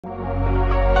Come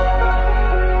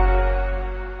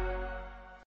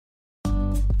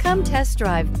test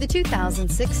drive the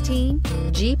 2016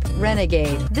 Jeep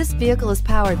Renegade. This vehicle is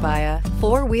powered by a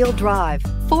 4-wheel drive,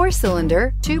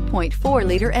 4-cylinder,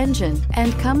 2.4-liter engine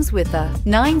and comes with a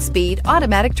 9-speed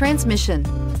automatic transmission.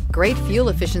 Great fuel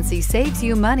efficiency saves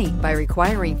you money by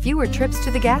requiring fewer trips to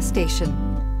the gas station.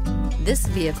 This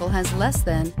vehicle has less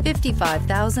than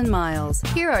 55,000 miles.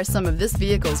 Here are some of this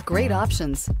vehicle's great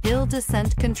options: hill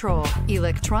descent control,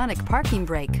 electronic parking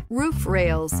brake, roof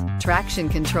rails, traction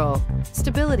control,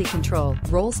 stability control,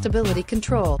 roll stability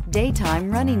control,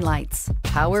 daytime running lights,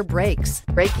 power brakes,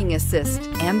 braking assist,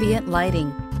 ambient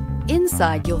lighting.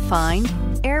 Inside you'll find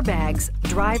airbags,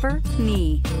 driver,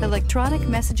 knee, electronic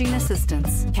messaging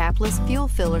assistance, capless fuel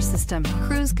filler system,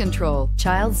 cruise control,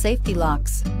 child safety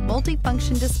locks,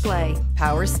 multifunction display,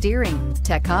 power steering,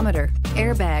 tachometer,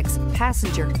 airbags,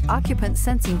 passenger, occupant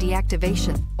sensing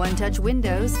deactivation, one-touch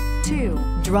windows, 2.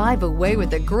 Drive away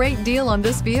with a great deal on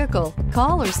this vehicle.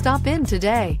 Call or stop in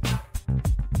today.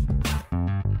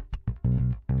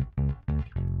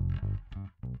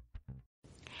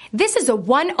 This is a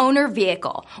one-owner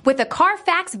vehicle with a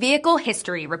CARFAX Vehicle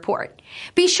History Report.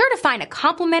 Be sure to find a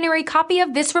complimentary copy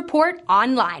of this report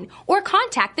online or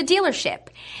contact the dealership.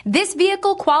 This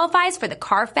vehicle qualifies for the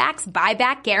CARFAX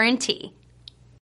Buyback Guarantee.